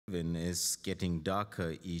is getting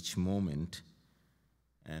darker each moment,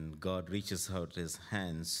 and God reaches out his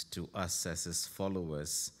hands to us as his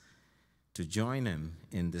followers to join him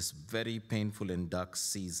in this very painful and dark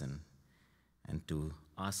season and to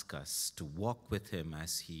ask us to walk with him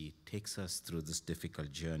as he takes us through this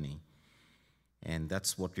difficult journey. And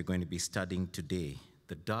that's what we're going to be studying today,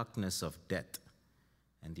 the darkness of death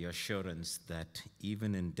and the assurance that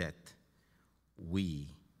even in death,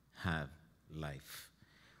 we have life.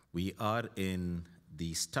 We are in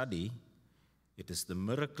the study. It is the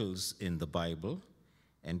miracles in the Bible,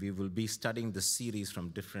 and we will be studying the series from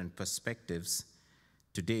different perspectives.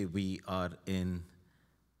 Today we are in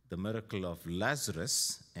the miracle of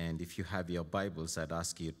Lazarus, and if you have your Bibles, I'd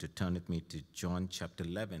ask you to turn with me to John chapter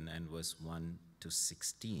 11 and verse 1 to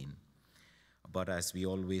 16. But as we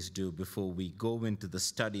always do, before we go into the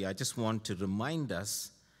study, I just want to remind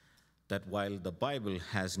us that while the Bible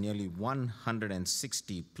has nearly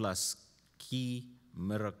 160 plus key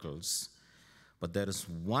miracles, but there is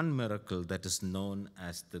one miracle that is known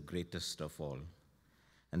as the greatest of all.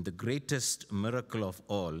 And the greatest miracle of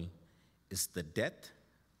all is the death,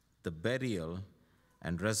 the burial,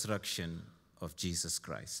 and resurrection of Jesus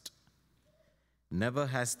Christ. Never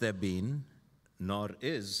has there been, nor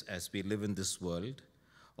is, as we live in this world,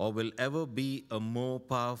 or will ever be a more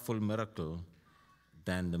powerful miracle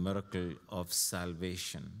than the miracle of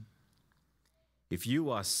salvation. If you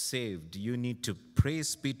are saved, you need to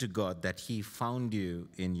praise be to God that he found you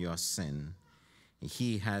in your sin.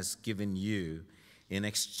 He has given you, in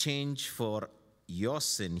exchange for your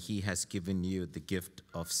sin, he has given you the gift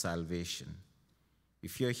of salvation.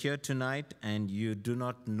 If you're here tonight and you do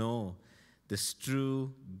not know this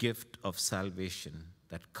true gift of salvation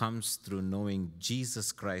that comes through knowing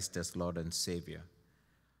Jesus Christ as Lord and Savior,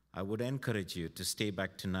 I would encourage you to stay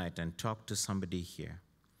back tonight and talk to somebody here.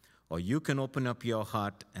 Or you can open up your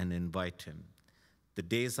heart and invite him. The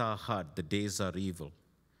days are hard, the days are evil.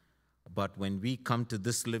 But when we come to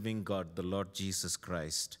this living God, the Lord Jesus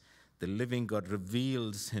Christ, the living God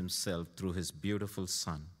reveals himself through his beautiful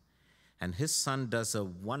Son. And his Son does a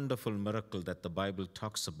wonderful miracle that the Bible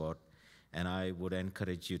talks about. And I would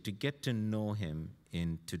encourage you to get to know him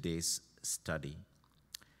in today's study.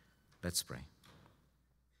 Let's pray.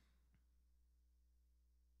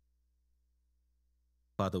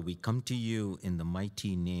 Father, we come to you in the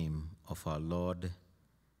mighty name of our Lord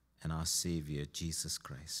and our Savior, Jesus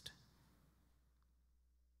Christ.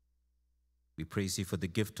 We praise you for the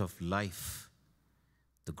gift of life.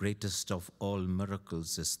 The greatest of all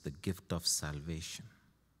miracles is the gift of salvation.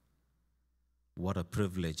 What a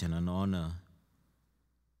privilege and an honor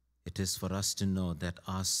it is for us to know that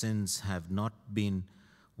our sins have not been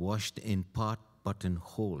washed in part but in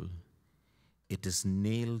whole. It is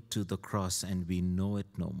nailed to the cross and we know it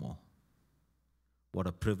no more. What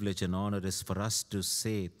a privilege and honor it is for us to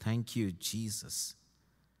say, thank you, Jesus,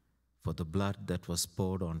 for the blood that was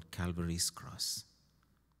poured on Calvary's cross.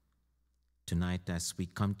 Tonight, as we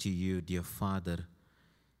come to you, dear Father,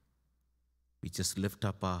 we just lift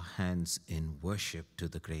up our hands in worship to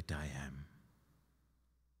the great I am.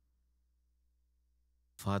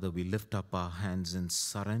 Father, we lift up our hands in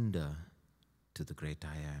surrender to the great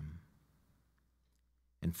I am.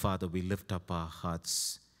 And Father, we lift up our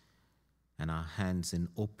hearts and our hands in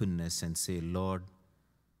openness and say, Lord,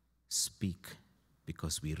 speak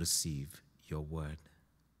because we receive your word.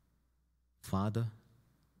 Father,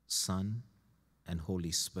 Son, and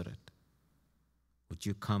Holy Spirit, would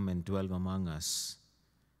you come and dwell among us?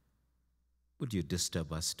 Would you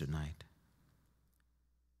disturb us tonight?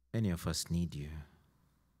 Many of us need you.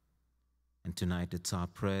 And tonight it's our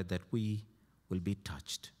prayer that we will be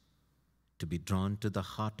touched, to be drawn to the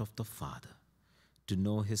heart of the Father, to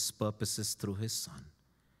know his purposes through his Son,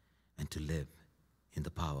 and to live in the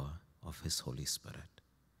power of his Holy Spirit.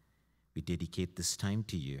 We dedicate this time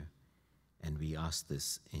to you, and we ask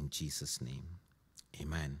this in Jesus' name.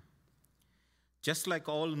 Amen. Just like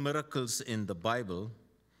all miracles in the Bible,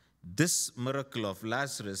 this miracle of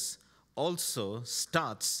Lazarus also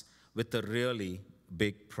starts with a really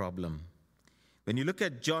big problem. When you look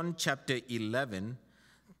at John chapter 11,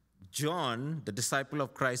 John, the disciple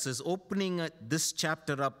of Christ, is opening this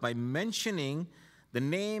chapter up by mentioning the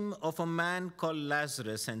name of a man called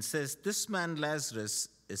Lazarus and says, this man Lazarus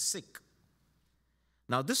is sick.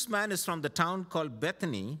 Now, this man is from the town called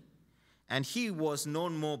Bethany, and he was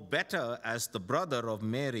known more better as the brother of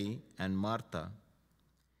Mary and Martha.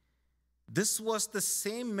 This was the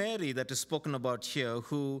same Mary that is spoken about here,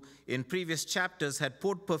 who in previous chapters had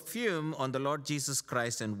poured perfume on the Lord Jesus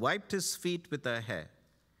Christ and wiped his feet with her hair.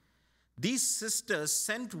 These sisters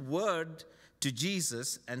sent word to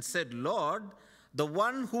Jesus and said, Lord, the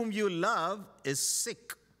one whom you love is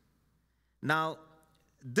sick." Now,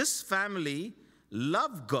 this family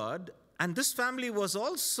loved God, and this family was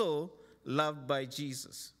also loved by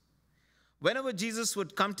Jesus. Whenever Jesus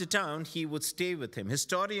would come to town, he would stay with him.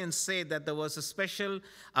 Historians say that there was a special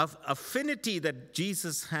affinity that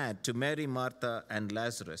Jesus had to Mary, Martha, and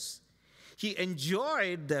Lazarus. He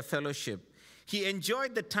enjoyed their fellowship. He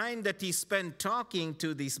enjoyed the time that he spent talking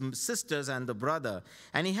to these sisters and the brother,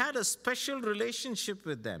 and he had a special relationship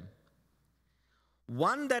with them.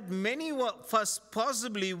 One that many of us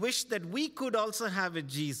possibly wish that we could also have with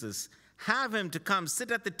Jesus. Have him to come,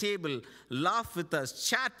 sit at the table, laugh with us,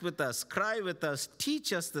 chat with us, cry with us,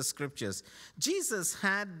 teach us the scriptures. Jesus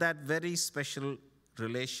had that very special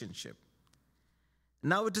relationship.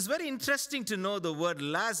 Now, it is very interesting to know the word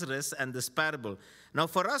Lazarus and this parable. Now,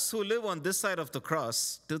 for us who live on this side of the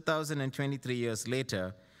cross, 2023 years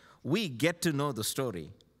later, we get to know the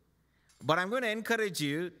story. But I'm going to encourage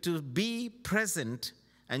you to be present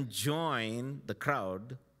and join the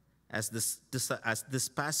crowd as this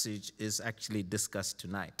passage is actually discussed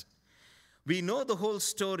tonight. We know the whole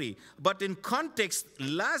story, but in context,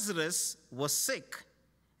 Lazarus was sick.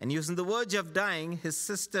 And he was on the verge of dying. His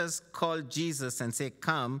sisters called Jesus and say,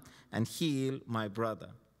 "Come and heal my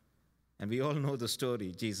brother." And we all know the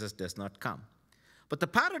story. Jesus does not come. But the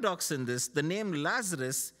paradox in this, the name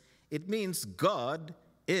Lazarus, it means God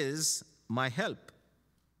is my help.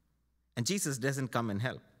 And Jesus doesn't come and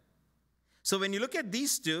help. So when you look at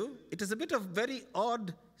these two, it is a bit of very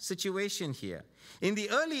odd situation here. In the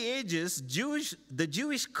early ages, the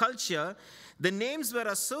Jewish culture, the names were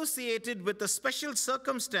associated with a special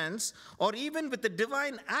circumstance or even with a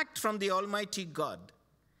divine act from the Almighty God.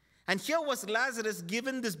 And here was Lazarus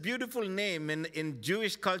given this beautiful name. In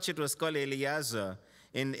Jewish culture, it was called Eliezer.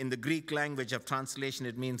 In the Greek language of translation,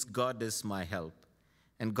 it means God is my help.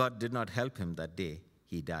 And God did not help him that day.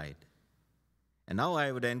 He died. And now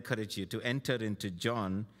I would encourage you to enter into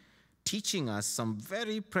John, teaching us some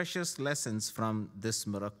very precious lessons from this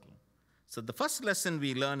miracle. So the first lesson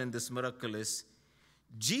we learn in this miracle is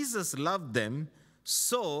Jesus loved them,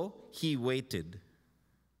 so he waited.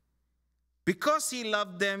 Because he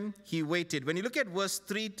loved them, he waited. When you look at verse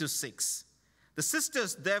 3 to 6, the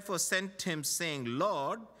sisters therefore sent him, saying,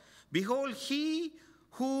 "Lord, behold, he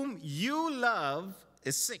whom you love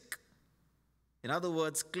is sick." In other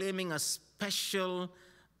words, claiming a special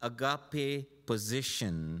agape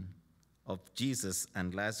position of Jesus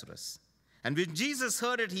and Lazarus. And when Jesus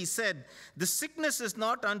heard it, he said, "The sickness is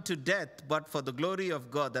not unto death, but for the glory of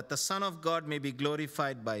God, that the Son of God may be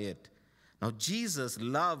glorified by it." Now, Jesus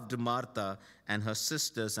loved Martha and her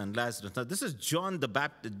sisters and Lazarus. Now, this is John the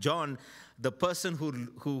Baptist, John, the person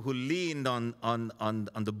who leaned on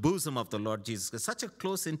the bosom of the Lord Jesus. It's such a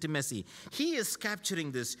close intimacy. He is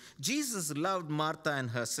capturing this. Jesus loved Martha and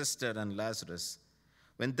her sister and Lazarus.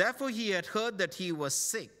 When therefore he had heard that he was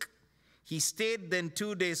sick, he stayed then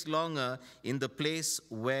 2 days longer in the place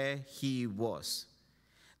where he was.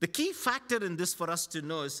 The key factor in this for us to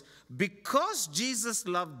know is because Jesus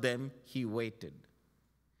loved them, he waited.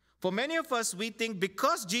 For many of us, we think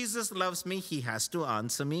because Jesus loves me, he has to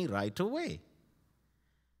answer me right away.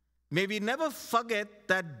 May we never forget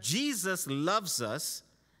that Jesus loves us,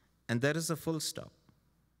 and there is a full stop.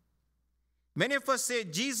 Many of us say,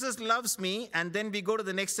 Jesus loves me, and then we go to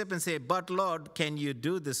the next step and say, "But Lord, can you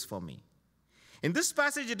do this for me?" In this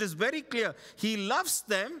passage, it is very clear. He loves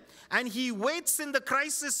them, and he waits in the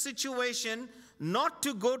crisis situation not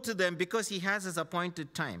to go to them because he has his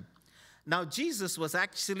appointed time. Now, Jesus was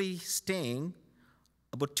actually staying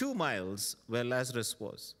about 2 miles where Lazarus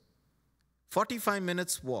was. 45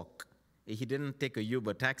 minutes walk. He didn't take a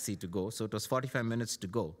Uber taxi to go, so it was 45 minutes to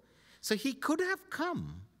go. So he could have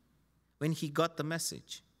come when he got the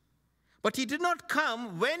message. But he did not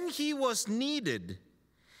come when he was needed.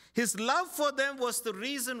 His love for them was the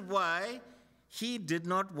reason why he did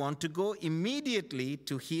not want to go immediately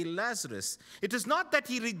to heal Lazarus. It is not that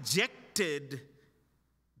he rejected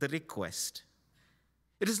the request.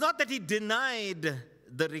 It is not that he denied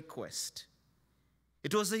the request.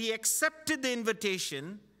 It was that he accepted the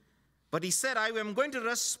invitation, but he said, "I am going to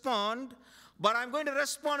respond, but I'm going to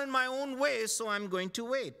respond in my own way, so I'm going to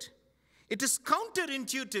wait." It is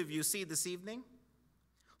counterintuitive, you see, this evening.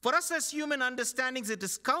 For us as human understandings, it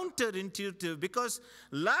is counterintuitive because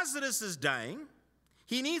Lazarus is dying.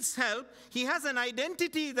 He needs help. He has an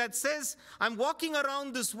identity that says, "I'm walking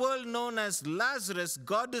around this world known as Lazarus.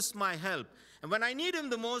 God is my help. And when I need him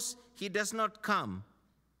the most, he does not come."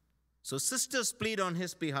 So sisters plead on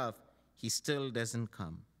his behalf. He still doesn't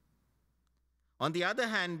come. On the other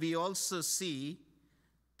hand, we also see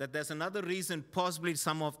that there's another reason. Possibly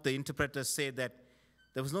some of the interpreters say that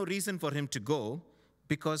There was no reason for him to go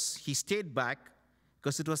because he stayed back,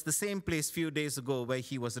 because it was the same place few days ago where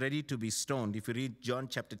he was ready to be stoned. If you read John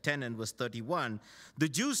chapter 10 and verse 31, the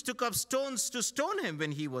Jews took up stones to stone him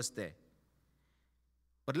when he was there.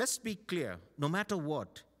 But let's be clear, no matter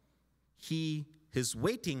what, his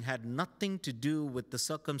waiting had nothing to do with the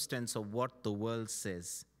circumstance of what the world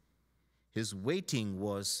says. His waiting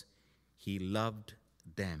was he loved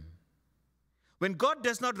them. When God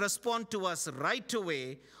does not respond to us right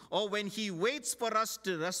away, or when he waits for us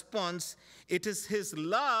to respond, it is his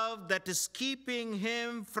love that is keeping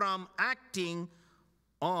him from acting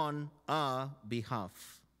on our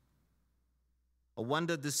behalf. I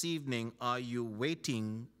wonder this evening, are you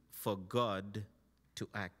waiting for God to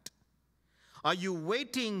act? Are you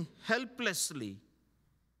waiting helplessly?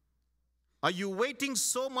 Are you waiting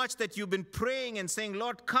so much that you've been praying and saying,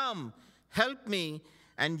 Lord, come, help me?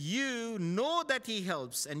 And you know that he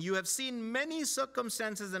helps. And you have seen many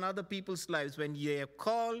circumstances in other people's lives when you have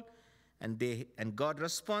called and God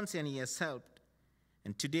responds and he has helped.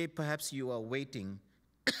 And today perhaps you are waiting.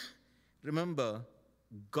 Remember,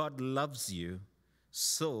 God loves you,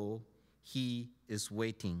 so he is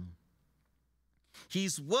waiting.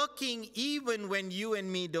 He's working even when you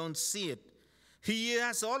and me don't see it. He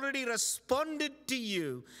has already responded to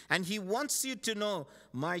you, and he wants you to know,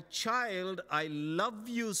 my child, I love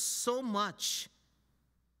you so much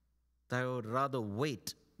that I would rather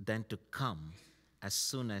wait than to come as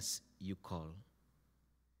soon as you call.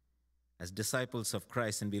 As disciples of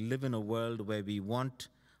Christ, and we live in a world where we want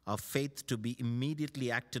our faith to be immediately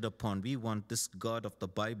acted upon. We want this God of the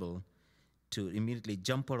Bible to immediately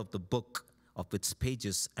jump out of the book of its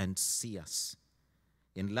pages and see us.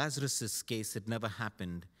 In Lazarus' case, it never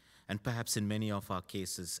happened, and perhaps in many of our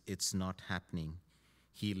cases, it's not happening.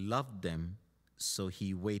 He loved them, so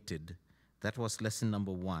he waited. That was lesson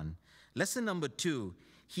number 1. Lesson number 2,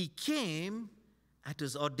 he came at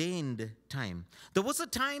his ordained time. There was a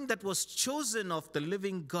time that was chosen of the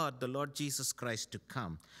living God, the Lord Jesus Christ, to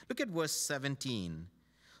come. Look at verse 17.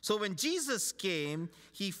 So when Jesus came,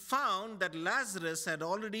 he found that Lazarus had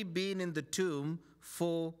already been in the tomb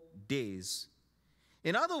 4 days.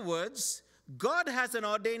 In other words, God has an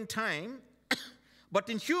ordained time, but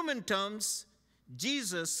in human terms,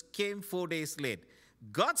 Jesus came 4 days late.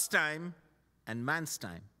 God's time and man's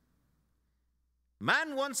time.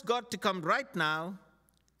 Man wants God to come right now,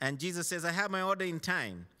 and Jesus says, I have my ordained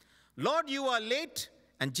time. Lord, you are late,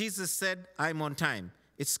 and Jesus said, I'm on time.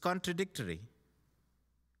 It's contradictory.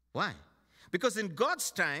 Why? Because in God's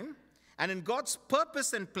time and in God's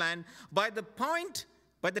purpose and plan, by the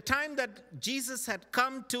time that Jesus had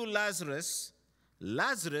come to Lazarus,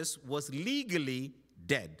 Lazarus was legally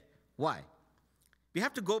dead. Why? We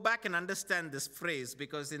have to go back and understand this phrase,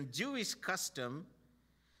 because in Jewish custom,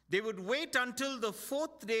 they would wait until the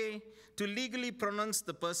 4th day to legally pronounce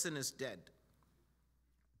the person is dead.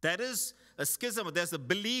 There is a schism, there's a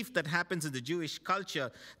belief that happens in the Jewish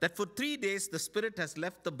culture that for 3 days the spirit has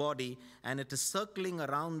left the body and it is circling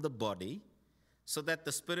around the body, so that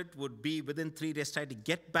the spirit would be within 3 days try to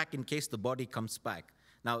get back in case the body comes back.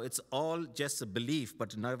 Now, it's all just a belief,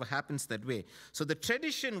 but it never happens that way. So the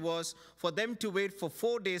tradition was for them to wait for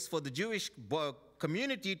 4 days for the Jewish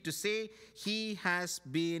community to say he has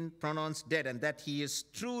been pronounced dead and that he is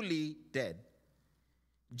truly dead.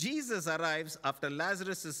 Jesus arrives after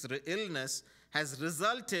Lazarus' illness has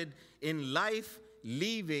resulted in life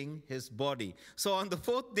leaving his body. So on the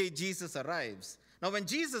 4th day, Jesus arrives. Now, when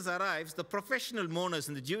Jesus arrives, the professional mourners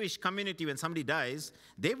in the Jewish community, when somebody dies,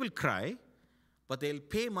 they will cry, but they'll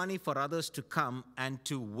pay money for others to come and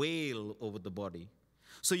to wail over the body.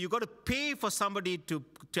 So you've got to pay for somebody to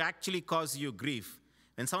actually cause you grief.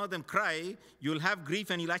 When some of them cry, you'll have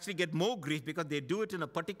grief and you'll actually get more grief because they do it in a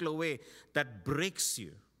particular way that breaks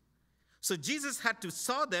you. So Jesus had to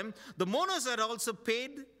saw them. The mourners are also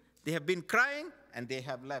paid. They have been crying and they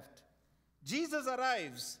have left. Jesus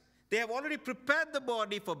arrives. They have already prepared the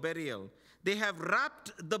body for burial. They have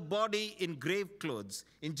wrapped the body in grave clothes.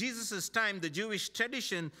 In Jesus' time, the Jewish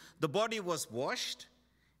tradition, the body was washed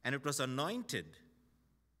and it was anointed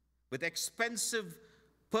with expensive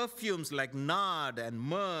perfumes like nard and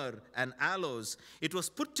myrrh and aloes. It was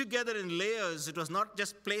put together in layers. It was not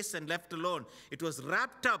just placed and left alone. It was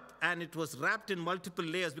wrapped up, and it was wrapped in multiple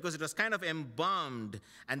layers because it was kind of embalmed.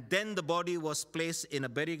 And then the body was placed in a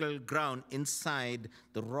burial ground inside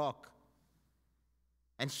the rock.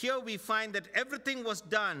 And here we find that everything was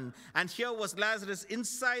done, and here was Lazarus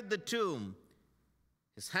inside the tomb.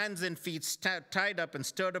 His hands and feet tied up and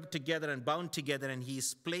stirred up together and bound together, and he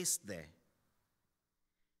is placed there.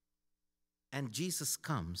 And Jesus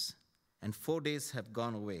comes, and 4 days have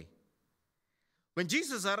gone away. When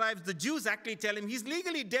Jesus arrives, the Jews actually tell him, he's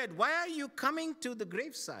legally dead. Why are you coming to the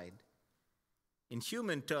graveside? In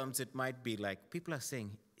human terms, it might be like people are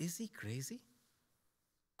saying, is he crazy?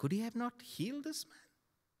 Could he have not healed this man?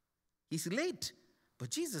 He's late. But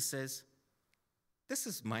Jesus says, this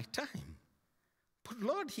is my time. But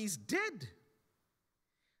Lord, he's dead.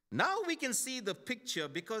 Now we can see the picture,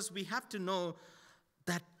 because we have to know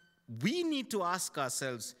that we need to ask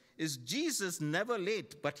ourselves, is Jesus never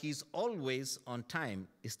late, but he's always on time?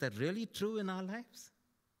 Is that really true in our lives?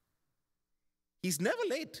 He's never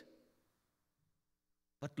late.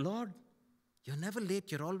 But Lord, you're never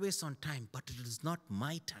late, you're always on time, but it is not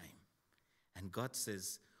my time. And God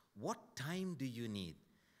says, what time do you need?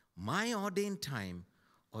 My ordained time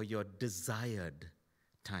or your desired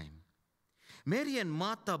time? Mary and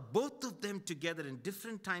Martha, both of them together in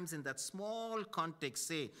different times in that small context,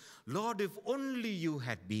 say, Lord, if only you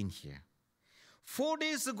had been here. 4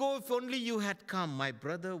 days ago, if only you had come, my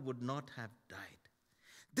brother would not have died.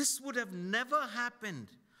 This would have never happened.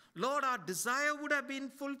 Lord, our desire would have been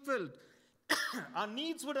fulfilled. Our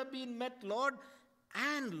needs would have been met, Lord.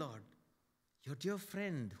 And Lord, your dear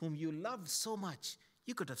friend whom you love so much,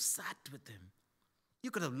 you could have sat with him.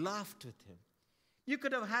 You could have laughed with him. You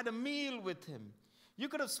could have had a meal with him. You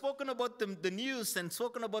could have spoken about the news and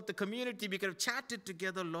spoken about the community. We could have chatted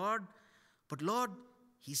together, Lord. But Lord,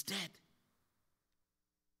 he's dead.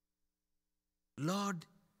 Lord,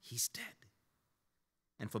 he's dead.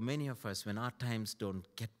 And for many of us, when our times don't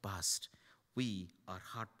get past, we are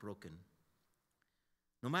heartbroken.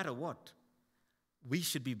 No matter what, we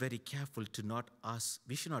should be very careful to not ask.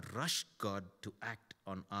 We should not rush God to act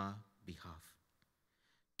on our behalf.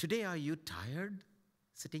 Today, are you tired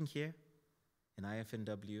sitting here in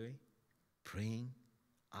IFNWA, praying,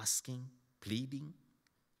 asking, pleading,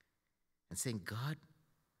 and saying, God,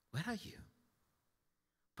 where are you?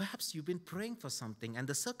 Perhaps you've been praying for something, and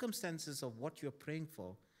the circumstances of what you're praying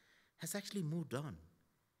for has actually moved on.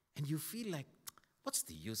 And you feel like, what's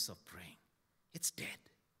the use of praying? It's dead.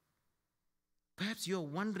 Perhaps you're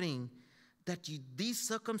wondering that these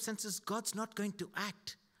circumstances, God's not going to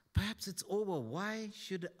act. Perhaps it's over. Why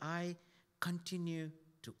should I continue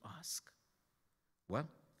to ask? Well,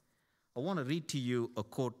 I want to read to you a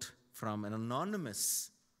quote from an anonymous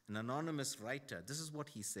writer. This is what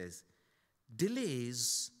he says.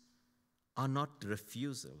 Delays are not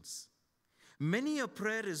refusals. Many a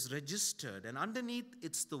prayer is registered, and underneath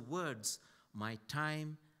it's the words, my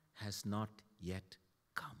time has not yet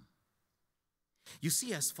come. You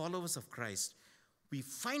see, as followers of Christ, we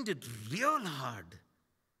find it real hard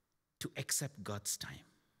to accept God's time.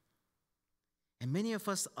 And many of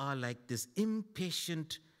us are like these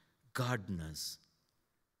impatient gardeners,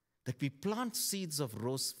 that we plant seeds of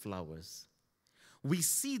rose flowers. We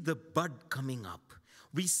see the bud coming up.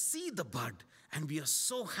 We see the bud, and we are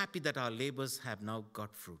so happy that our labors have now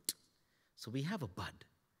got fruit. So we have a bud.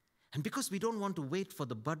 And because we don't want to wait for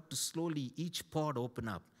the bud to slowly each pod open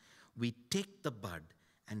up, we take the bud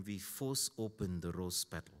and we force open the rose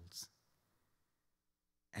petals.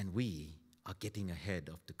 And we are getting ahead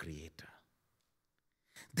of the Creator.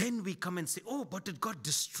 Then we come and say, oh, but it got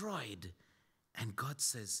destroyed. And God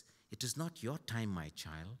says, it is not your time, my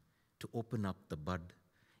child, to open up the bud.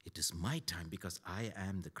 It is my time, because I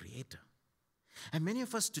am the Creator. And many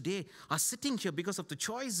of us today are sitting here because of the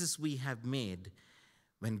choices we have made,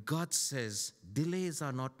 when God says, delays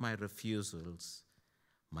are not my refusals,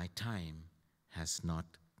 my time has not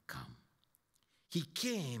come. He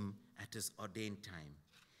came at his ordained time.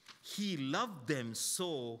 He loved them,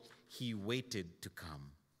 so he waited to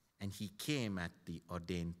come. And he came at the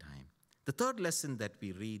ordained time. The third lesson that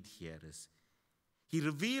we read here is, he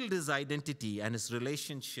revealed his identity and his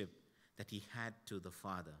relationship that he had to the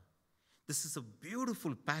Father. This is a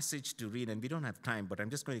beautiful passage to read, and we don't have time, but I'm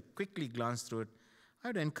just going to quickly glance through it. I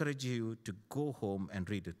would encourage you to go home and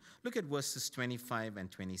read it. Look at verses 25 and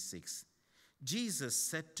 26. Jesus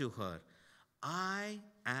said to her, I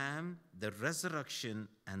am the resurrection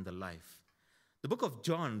and the life. The book of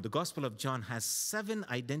John, the Gospel of John, has 7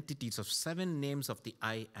 identities of 7 names of the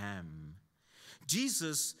I am.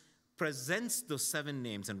 Jesus presents those 7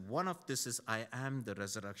 names, and one of this is I am the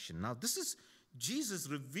resurrection. Now, this is Jesus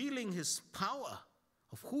revealing his power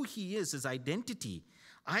of who he is, his identity.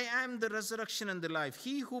 I am the resurrection and the life.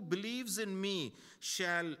 He who believes in me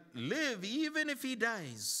shall live even if he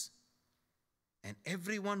dies. And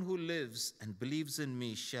everyone who lives and believes in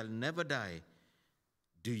me shall never die.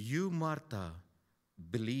 Do you, Martha,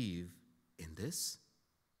 believe in this?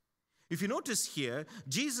 If you notice here,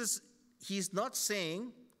 Jesus, he's not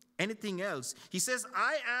saying anything else. He says,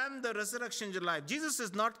 I am the resurrection and the life. Jesus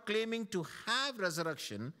is not claiming to have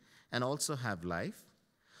resurrection and also have life,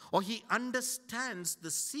 or he understands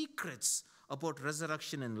the secrets about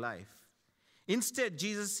resurrection and life. Instead,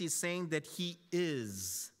 Jesus is saying that he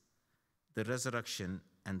is the resurrection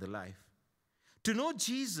and the life. To know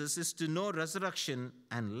Jesus is to know resurrection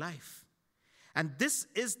and life. And this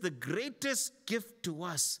is the greatest gift to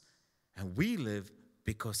us. And we live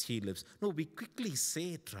because he lives. No, we quickly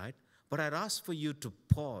say it, right? But I'd ask for you to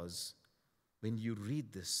pause when you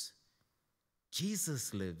read this.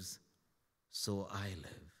 Jesus lives, so I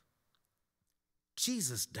live.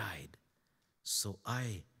 Jesus died, so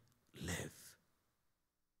I live.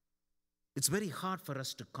 It's very hard for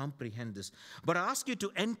us to comprehend this. But I ask you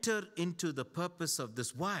to enter into the purpose of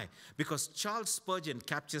this. Why? Because Charles Spurgeon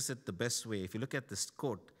captures it the best way. If you look at this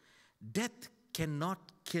quote, death cannot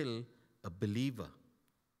kill a believer.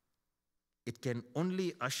 It can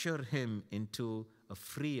only usher him into a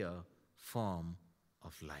freer form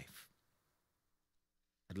of life.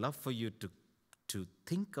 I'd love for you to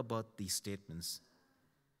think about these statements.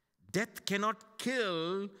 Death cannot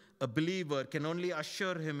kill a believer, can only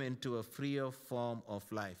usher him into a freer form of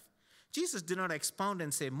life. Jesus did not expound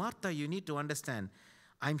and say, Martha, you need to understand,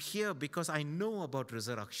 I'm here because I know about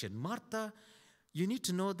resurrection. Martha, you need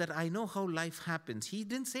to know that I know how life happens. He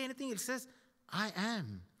didn't say anything. He says, I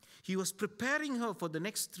am. He was preparing her for the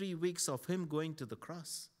next 3 weeks of him going to the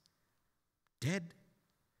cross. Dead,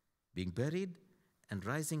 being buried, and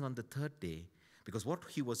rising on the third day. Because what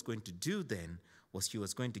he was going to do then was he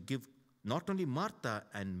was going to give not only Martha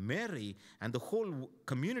and Mary and the whole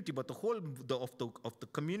community, but the whole of the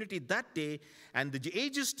community that day and the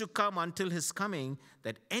ages to come until his coming,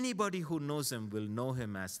 that anybody who knows him will know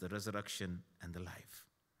him as the resurrection and the life.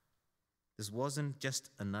 This wasn't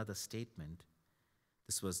just another statement.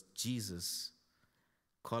 This was Jesus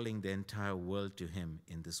calling the entire world to him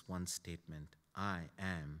in this one statement. I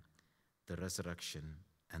am the resurrection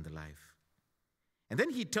and the life. And then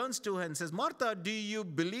he turns to her and says, Martha, do you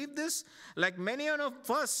believe this? Like many of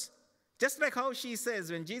us, just like how she says,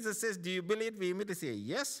 when Jesus says, do you believe? We immediately say,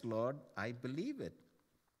 yes, Lord, I believe it.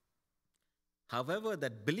 However,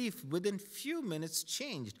 that belief within few minutes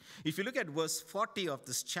changed. If you look at verse 40 of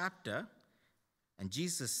this chapter, and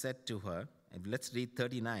Jesus said to her, and let's read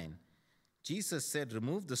 39. Jesus said,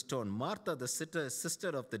 remove the stone. Martha, the sister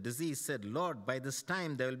of the deceased, said, Lord, by this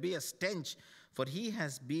time there will be a stench, for he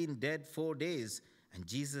has been dead 4 days. And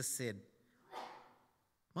Jesus said,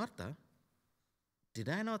 Martha, did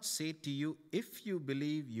I not say to you, if you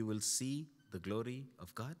believe, you will see the glory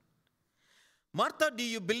of God? Martha, do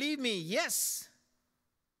you believe me? Yes.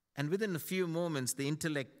 And within a few moments, the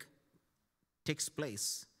intellect takes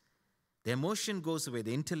place. The emotion goes away.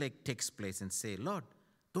 The intellect takes place and say, Lord,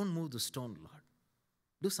 don't move the stone, Lord.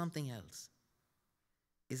 Do something else.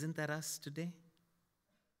 Isn't that us today?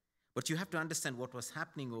 But you have to understand what was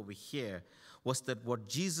happening over here was that what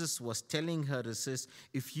Jesus was telling her is this,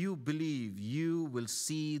 if you believe, you will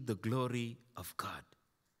see the glory of God.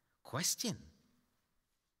 Question.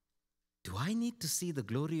 Do I need to see the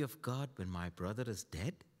glory of God when my brother is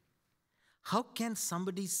dead? How can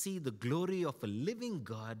somebody see the glory of a living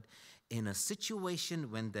God in a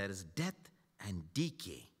situation when there is death and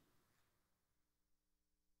decay?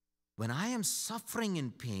 When I am suffering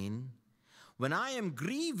in pain, when I am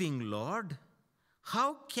grieving, Lord,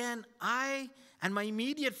 how can I and my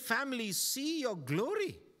immediate family see your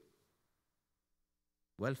glory?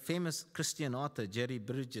 Well, famous Christian author Jerry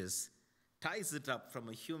Bridges ties it up from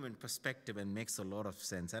a human perspective and makes a lot of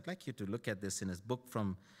sense. I'd like you to look at this in his book,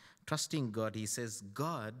 From Trusting God. He says,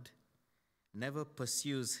 God never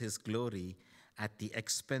pursues his glory at the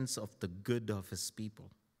expense of the good of his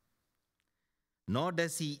people. Nor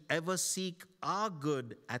does he ever seek our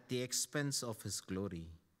good at the expense of his glory.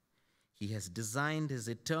 He has designed his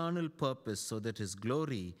eternal purpose so that his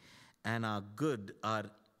glory and our good are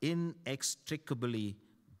inextricably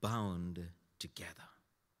bound together.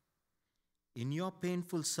 In your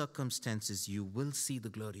painful circumstances, you will see the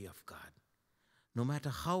glory of God. No matter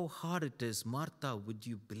how hard it is, Martha, would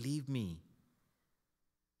you believe me?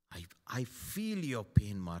 I feel your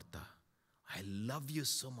pain, Martha. I love you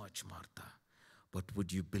so much, Martha. But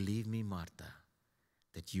would you believe me, Martha,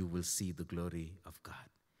 that you will see the glory of God?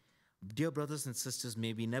 Dear brothers and sisters,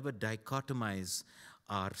 may we never dichotomize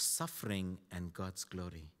our suffering and God's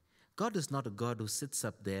glory. God is not a God who sits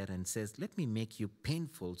up there and says, let me make you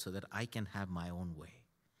painful so that I can have my own way.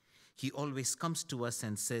 He always comes to us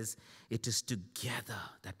and says, it is together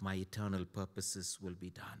that my eternal purposes will be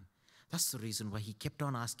done. That's the reason why he kept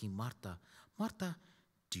on asking Martha, Martha,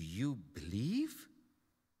 do you believe?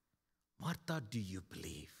 Martha, do you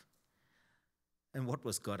believe? And what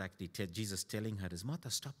was God actually Jesus telling her is, Martha,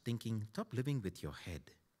 stop living with your head.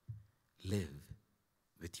 live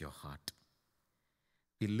with your heart.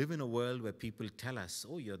 We live in a world where people tell us,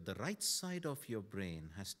 oh, the right side of your brain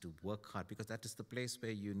has to work hard because that is the place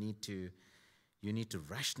where you need to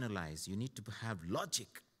rationalize, you need to have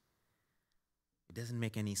logic. It doesn't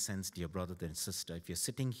make any sense, dear brother and sister, if you're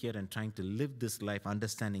sitting here and trying to live this life,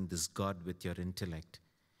 understanding this God with your intellect.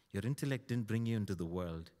 Your intellect didn't bring you into the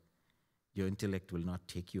world. Your intellect will not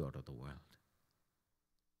take you out of the world.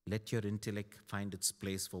 Let your intellect find its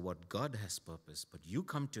place for what God has purposed, but you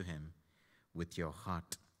come to him with your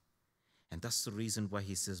heart. And that's the reason why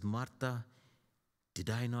he says, Martha, did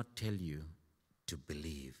I not tell you to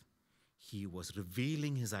believe? He was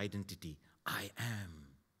revealing his identity. I am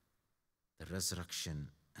the resurrection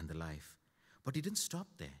and the life. But he didn't stop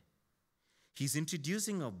there. He's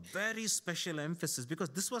introducing a very special emphasis because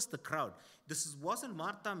this was the crowd. Wasn't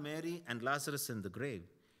Martha, Mary, and Lazarus in the grave.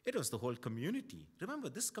 It was the whole community. Remember,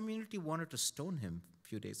 this community wanted to stone him a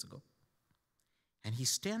few days ago. And he's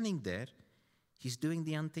standing there. He's doing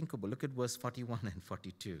the unthinkable. Look at verse 41 and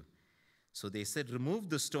 42. So they said, remove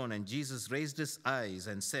the stone. And Jesus raised his eyes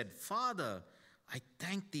and said, Father, I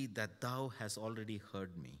thank thee that thou hast already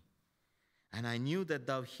heard me. And I knew that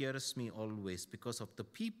thou hearest me always. Because of the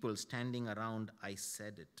people standing around, I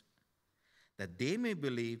said it, that they may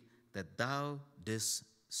believe that thou didst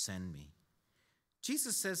send me.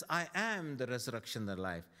 Jesus says, I am the resurrection and the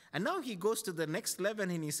life. And now he goes to the next level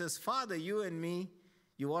and he says, Father, you and me,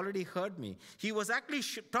 you already heard me. He was actually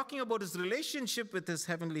talking about his relationship with his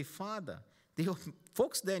heavenly Father. The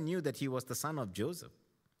folks there knew that he was the son of Joseph.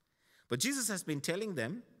 But Jesus has been telling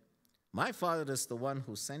them, my Father is the one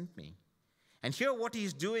who sent me. And here what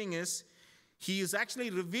he's doing is, he is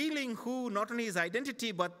actually revealing not only his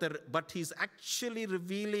identity, but he's actually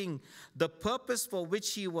revealing the purpose for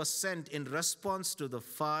which he was sent in response to the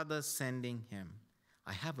Father sending him.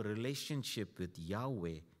 I have a relationship with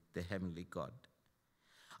Yahweh, the heavenly God.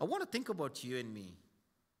 I want to think about you and me.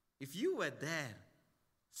 If you were there,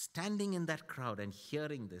 standing in that crowd and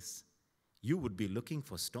hearing this, you would be looking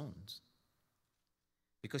for stones.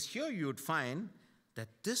 Because here you would find that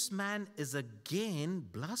this man is again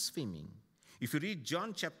blaspheming. If you read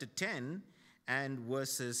John chapter 10 and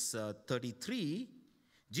verses 33,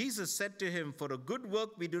 Jesus said to him, for a good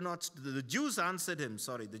work we do not, the Jews answered him,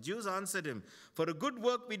 for a good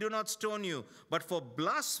work we do not stone you, but for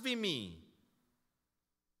blasphemy.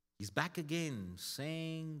 He's back again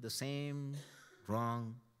saying the same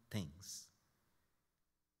wrong things.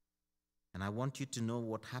 And I want you to know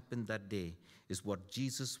what happened that day is what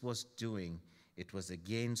Jesus was doing. It was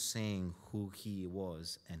again saying who he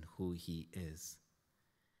was and who he is.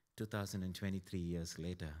 2023 years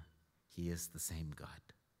later, he is the same God.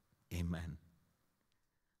 Amen.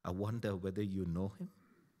 I wonder whether you know him.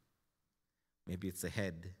 Maybe it's the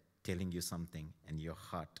head telling you something and your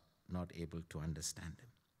heart not able to understand him.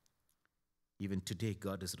 Even today,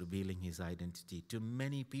 God is revealing his identity to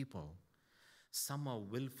many people. Some are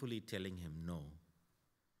willfully telling him no.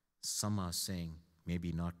 Some are saying,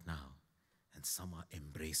 maybe not now. And some are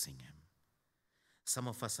embracing him. Some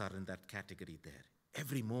of us are in that category there.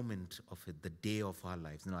 Every moment of it, the day of our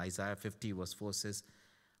lives. You know, Isaiah 50 verse 4 says,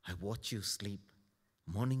 I watch you sleep.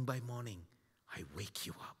 Morning by morning, I wake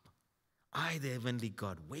you up. I, the heavenly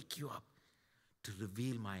God, wake you up to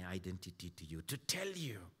reveal my identity to you, to tell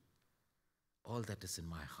you all that is in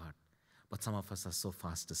my heart. But some of us are so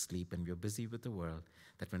fast asleep and we're busy with the world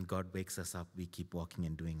that when God wakes us up, we keep walking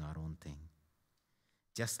and doing our own thing.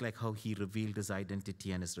 Just like how he revealed his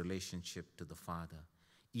identity and his relationship to the Father,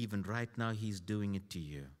 even right now he's doing it to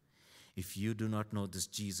you. If you do not know this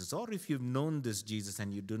Jesus, or if you've known this Jesus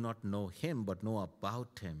and you do not know him but know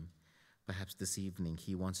about him, perhaps this evening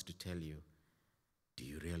he wants to tell you, do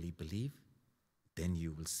you really believe? Then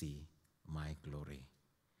you will see my glory.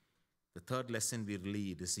 The third lesson we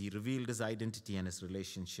read is he revealed his identity and his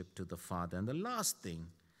relationship to the Father. And the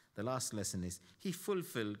last lesson is he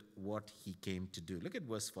fulfilled what he came to do. Look at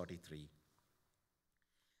verse 43.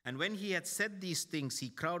 And when he had said these things, he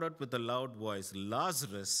cried out with a loud voice,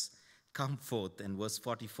 Lazarus, come forth. And verse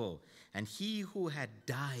 44. And he who had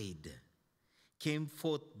died came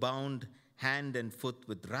forth bound hand and foot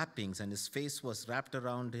with wrappings, and his face was wrapped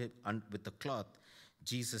around him with a cloth.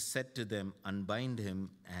 Jesus said to them, unbind him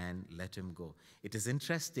and let him go. It is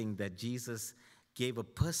interesting that Jesus gave a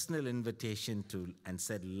personal invitation and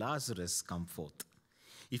said, Lazarus, come forth.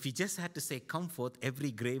 If he just had to say, come forth, every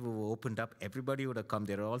grave would have opened up, everybody would have come.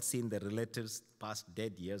 They're all seen their relatives passed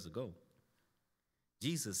dead years ago.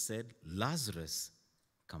 Jesus said, Lazarus,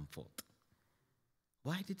 come forth.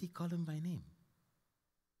 Why did he call him by name?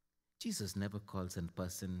 Jesus never calls a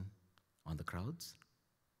person on the crowds.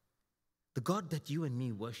 The God that you and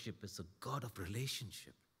me worship is a God of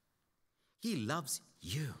relationship. He loves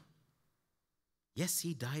you. Yes,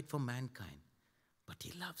 he died for mankind, but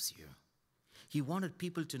he loves you. He wanted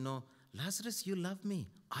people to know, Lazarus, you love me.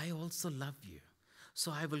 I also love you.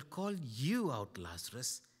 So I will call you out,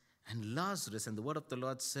 Lazarus. And Lazarus, and the word of the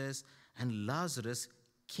Lord says, and Lazarus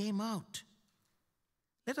came out.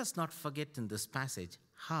 Let us not forget in this passage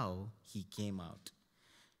how he came out.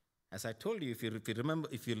 As I told you, if you remember,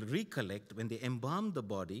 if you recollect, when they embalmed the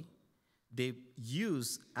body, they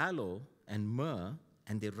use aloe and myrrh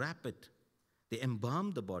and they wrap it. They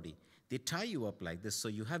embalm the body. They tie you up like this, so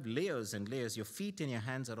you have layers and layers. Your feet and your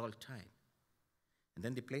hands are all tied. And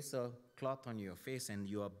then they place a cloth on your face and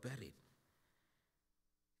you are buried.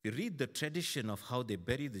 You read the tradition of how they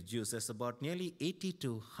bury the Jews. There's about nearly 80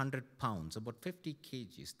 to 100 pounds, about 50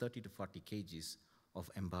 kgs, 30 to 40 kgs of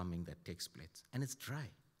embalming that takes place. And it's dry.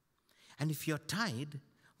 And if you're tied,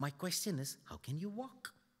 my question is, how can you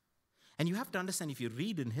walk? And you have to understand, if you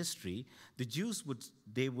read in history, the Jews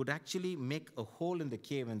would actually make a hole in the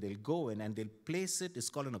cave and they'll go in and they'll place it. It's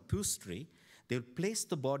called an upholstery. They'll place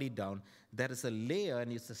the body down. There is a layer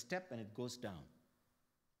and it's a step and it goes down.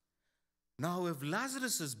 Now, if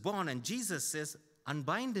Lazarus is born and Jesus says,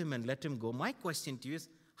 unbind him and let him go, my question to you is,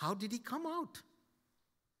 how did he come out?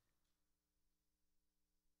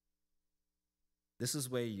 This is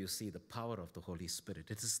where you see the power of the Holy Spirit.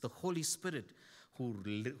 It is the Holy Spirit who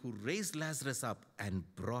raised Lazarus up and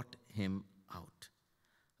brought him out.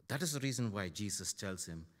 That is the reason why Jesus tells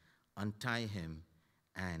him, untie him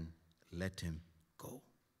and let him go.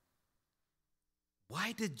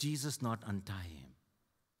 Why did Jesus not untie him?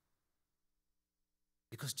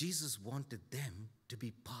 Because Jesus wanted them to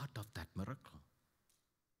be part of that miracle.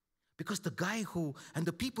 Because the guy and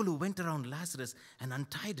the people who went around Lazarus and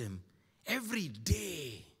untied him, every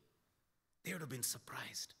day, they would have been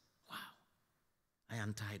surprised. Wow, I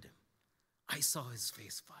untied him. I saw his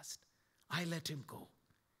face first. I let him go.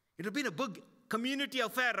 It would have been a big community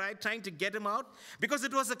affair, right? Trying to get him out. Because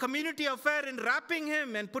it was a community affair in wrapping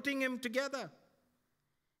him and putting him together.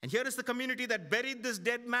 And here is the community that buried this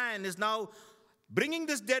dead man is now bringing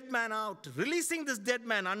this dead man out, releasing this dead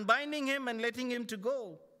man, unbinding him and letting him to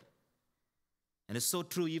go. And it's so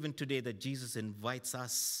true even today that Jesus invites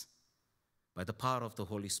us by the power of the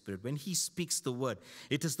Holy Spirit. When he speaks the word,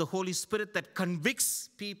 it is the Holy Spirit that convicts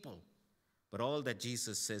people. But all that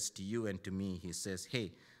Jesus says to you and to me, he says,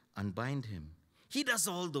 hey, unbind him. He does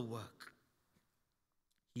all the work.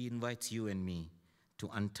 He invites you and me to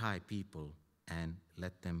untie people and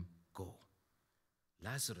let them go.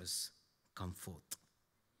 Lazarus, come forth.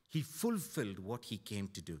 He fulfilled what he came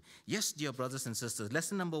to do. Yes, dear brothers and sisters,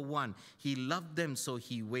 lesson number 1, he loved them, so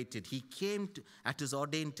he waited. He came at his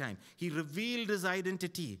ordained time. He revealed his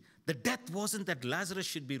identity. The death wasn't that Lazarus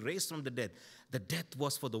should be raised from the dead. The death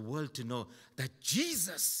was for the world to know that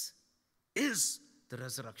Jesus is the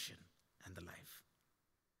resurrection and the life.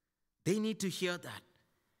 They need to hear that.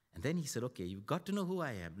 And then he said, okay, you've got to know who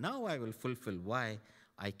I am. Now I will fulfill why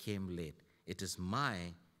I came late. It is my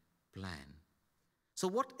plan. So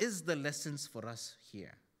what is the lessons for us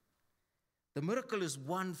here? The miracle is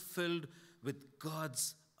one filled with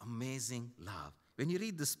God's amazing love. When you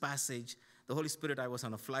read this passage, the Holy Spirit, I was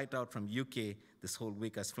on a flight out from UK this whole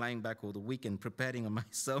week. I was flying back over the weekend preparing my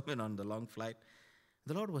sermon on the long flight.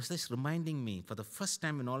 The Lord was just reminding me for the first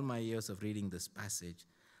time in all my years of reading this passage,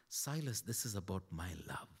 Silas, this is about my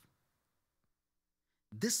love.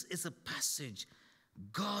 This is a passage,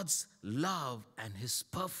 God's love and his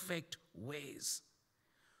perfect ways.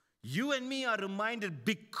 You and me are reminded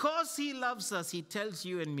because he loves us, he tells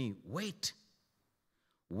you and me, wait.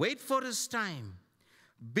 Wait for his time.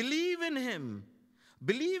 Believe in him.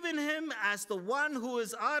 Believe in him as the one who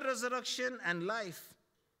is our resurrection and life.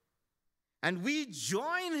 And we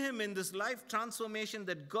join him in this life transformation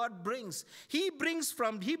that God brings. He brings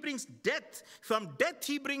death. From death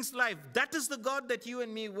he brings life. That is the God that you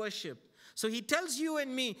and me worship. So he tells you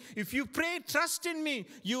and me, if you pray, trust in me.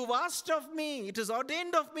 You've asked of me. It is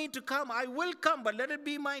ordained of me to come. I will come, but let it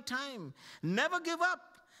be my time. Never give up.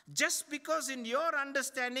 Just because in your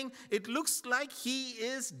understanding, it looks like he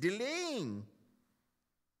is delaying.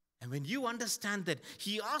 And when you understand that,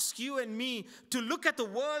 he asks you and me to look at the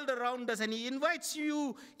world around us, and he invites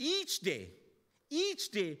you each day,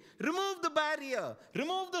 remove the barrier,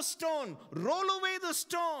 remove the stone, roll away the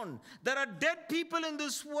stone. There are dead people in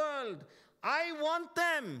this world. I want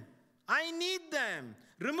them. I need them.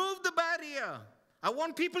 Remove the barrier. I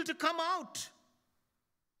want people to come out.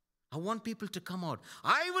 I want people to come out.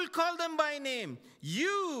 I will call them by name.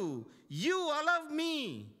 You allow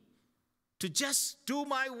me to just do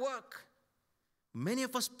my work. Many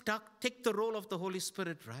of us take the role of the Holy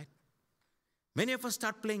Spirit, right? Many of us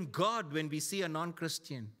start playing God when we see a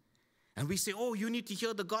non-Christian. And we say, oh, you need to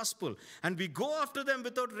hear the gospel. And we go after them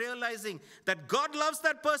without realizing that God loves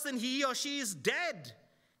that person. He or she is dead.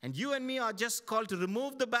 And you and me are just called to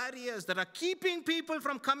remove the barriers that are keeping people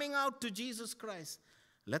from coming out to Jesus Christ.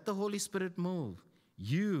 Let the Holy Spirit move.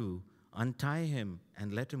 You untie him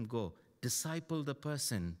and let him go. Disciple the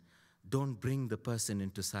person. Don't bring the person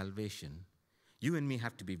into salvation. You and me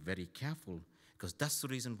have to be very careful, because that's the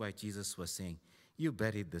reason why Jesus was saying, you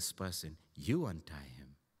buried this person. You untie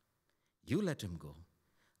him. You let him go.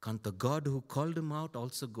 Can't the God who called him out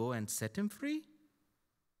also go and set him free?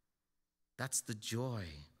 That's the joy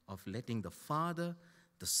of letting the Father,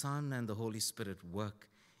 the Son, and the Holy Spirit work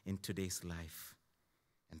in today's life.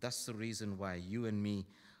 And that's the reason why you and me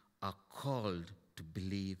are called to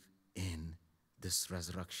believe in this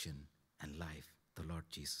resurrection and life, the Lord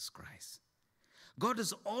Jesus Christ. God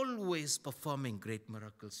is always performing great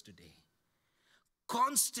miracles today.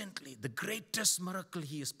 Constantly, the greatest miracle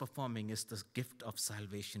he is performing is the gift of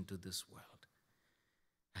salvation to this world.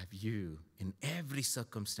 Have you, in every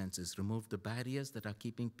circumstances, removed the barriers that are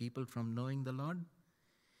keeping people from knowing the Lord?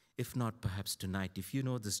 If not, perhaps tonight, if you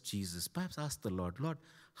know this Jesus, perhaps ask the Lord, Lord,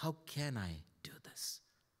 how can I do this?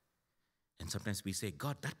 And sometimes we say,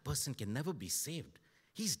 God, that person can never be saved.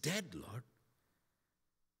 He's dead, Lord.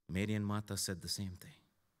 Mary and Martha said the same thing.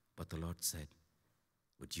 But the Lord said,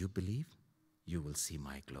 would you believe? You will see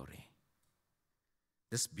my glory.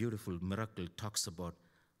 This beautiful miracle talks about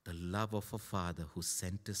the love of a father who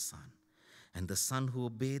sent his son, and the son who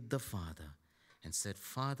obeyed the father and said,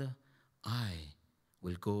 Father, I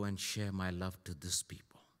will go and share my love to this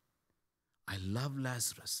people. I love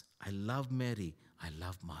Lazarus. I love Mary. I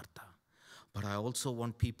love Martha. But I also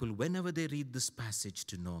want people, whenever they read this passage,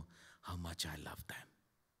 to know how much I love them.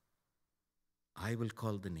 I will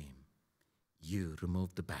call the name. You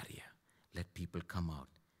remove the barrier. Let people come out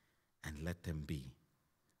and let them be.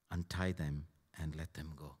 Untie them and let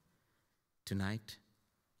them go. Tonight,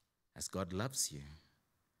 as God loves you,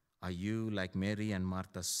 are you, like Mary and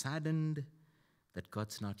Martha, saddened that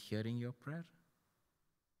God's not hearing your prayer?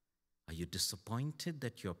 Are you disappointed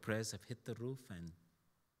that your prayers have hit the roof and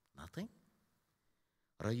nothing?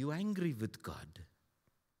 Or are you angry with God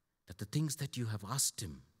that the things that you have asked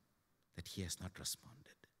him, that he has not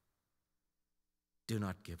responded? Do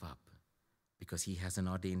not give up, because he has an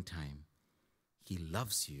ordained time. He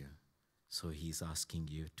loves you, so he's asking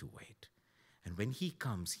you to wait. And when he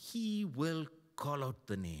comes, he will call out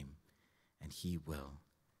the name, and he will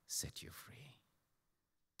set you free.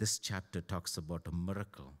 This chapter talks about a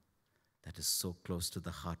miracle that is so close to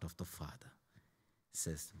the heart of the Father. It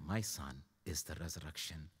says, my son is the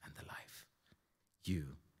resurrection and the life. You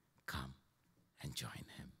come and join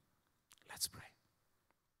him. Let's pray.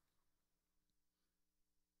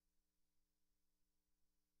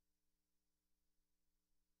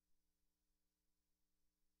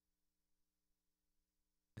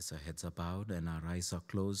 As our heads are bowed and our eyes are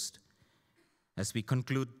closed, as we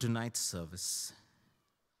conclude tonight's service,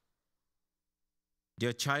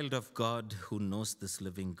 dear child of God who knows this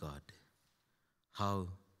living God, how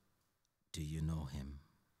do you know him?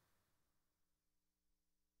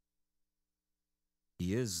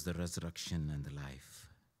 He is the resurrection and the life.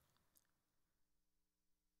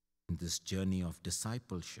 In this journey of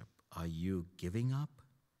discipleship, are you giving up?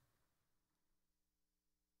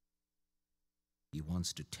 He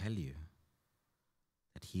wants to tell you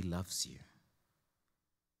that he loves you.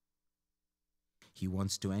 He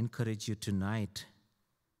wants to encourage you tonight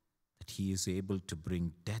that he is able to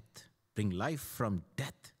bring life from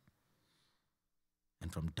death,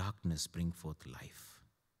 and from darkness bring forth life.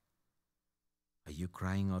 Are you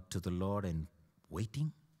crying out to the Lord and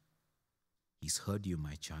waiting? He's heard you,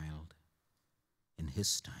 my child. In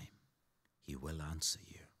his time, he will answer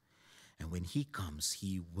you. And when he comes,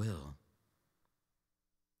 he will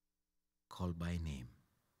call by name.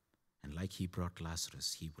 And like he brought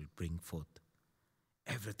Lazarus, he will bring forth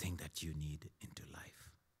everything that you need into life.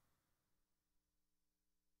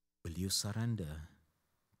 Will you surrender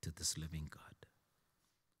to this living God?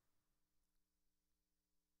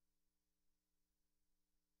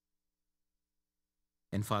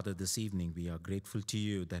 And Father, this evening we are grateful to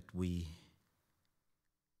you that we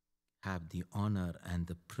have the honor and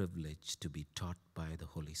the privilege to be taught by the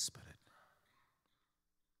Holy Spirit.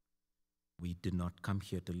 We did not come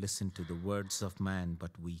here to listen to the words of man,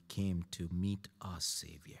 but we came to meet our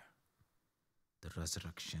Savior, the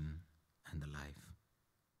resurrection and the life.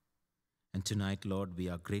 And tonight, Lord, we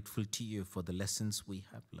are grateful to you for the lessons we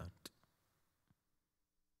have learned.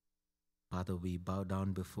 Father, we bow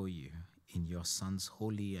down before you in your Son's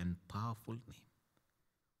holy and powerful name,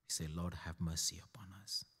 we say, Lord, have mercy upon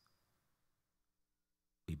us.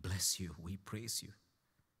 We bless you, we praise you,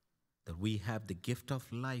 that we have the gift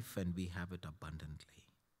of life and we have it abundantly.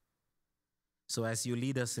 So as you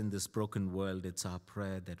lead us in this broken world, it's our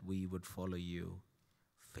prayer that we would follow you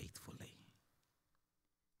faithfully.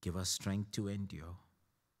 Give us strength to endure.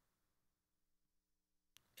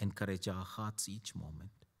 Encourage our hearts each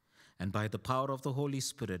moment. And by the power of the Holy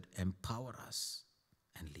Spirit, empower us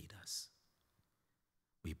and lead us.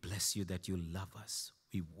 We bless you that you love us.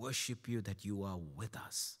 We worship you that you are with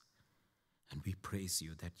us. And we praise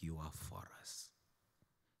you that you are for us.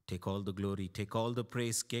 Take all the glory, take all the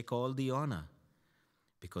praise, take all the honor,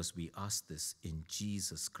 because we ask this in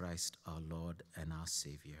Jesus Christ, our Lord and our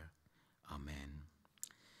Savior. Amen.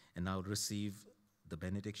 And now receive the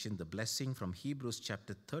benediction, the blessing from Hebrews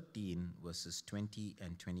chapter 13, verses 20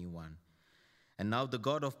 and 21. And now the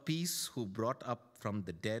God of peace, who brought up from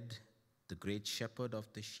the dead the great shepherd of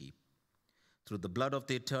the sheep, through the blood of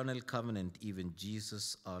the eternal covenant, even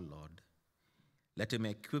Jesus our Lord, let him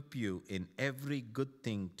equip you in every good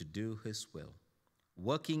thing to do his will,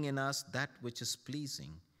 working in us that which is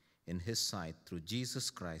pleasing in his sight, through Jesus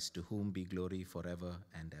Christ, to whom be glory forever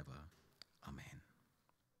and ever. Amen.